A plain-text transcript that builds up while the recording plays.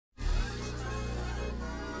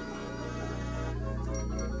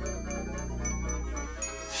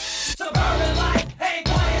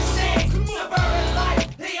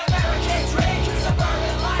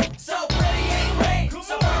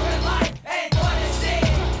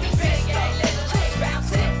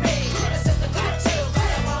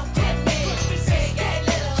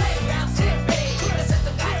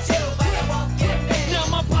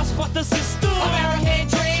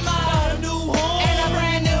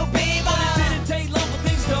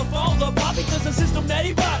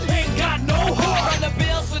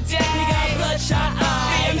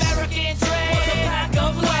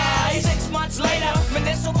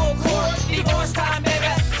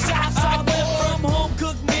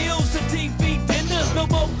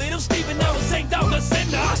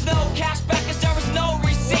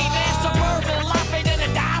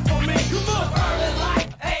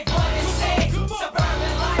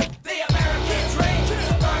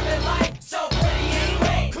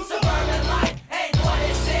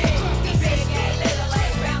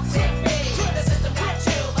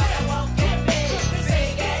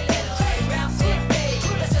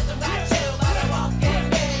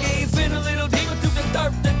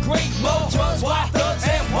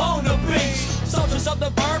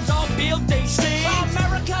field, DC.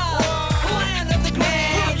 America, land of the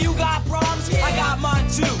grand. You got problems, I got mine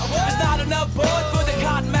too. There's not enough wood for the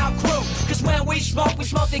Kottonmouth crew. Cause when we smoke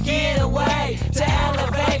to get away, to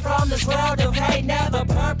elevate from this world of hate, never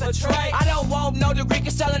perpetrate. I don't want no degree for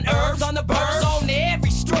selling herbs on the birds on every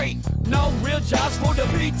street. No real jobs for the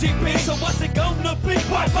PTP, so what's it gonna be?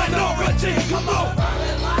 White minority, come on!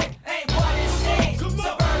 Suburban life ain't what it seems.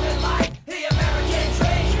 Suburban life, the American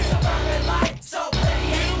dream. Suburban life, so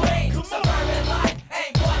pretty and clean. Suburban life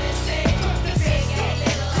ain't what it seems. Big A,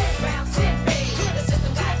 little A, round 10 B. The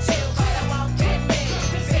system got you, but it won't get me.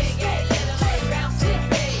 Big A, little A, round 10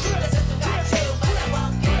 B. The system got you, but it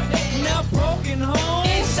won't get me. Now broken home,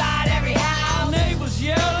 Inside every house, neighbors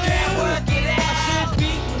yelling, can't work it out.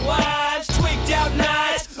 beating wives, tweaked out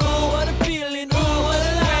nights. Ooh, what a feeling, ooh, what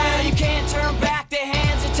a Well, life. you can't turn back the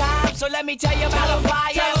hands of time, so let me tell you about a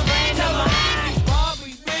fire friend of mine.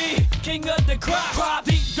 Bobby B, king of the crop,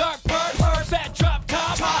 deep dark bird, fat drop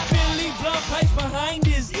top, Billy Blunt plays behind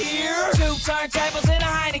his ear. 2 turntables and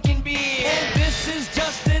a Heineken beer. And this is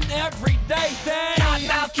just an everyday thing.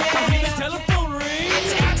 Kottonmouth King. I hear the telephone ring.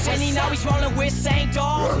 And he know he's rolling with St.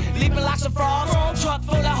 Dog, leaping like some frogs, truck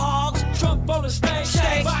full of hogs. Trump on the stage,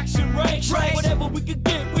 Stage. boxing race, Race. whatever we could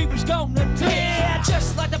get, we was gonna take. Yeah,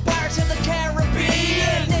 just like the pirates in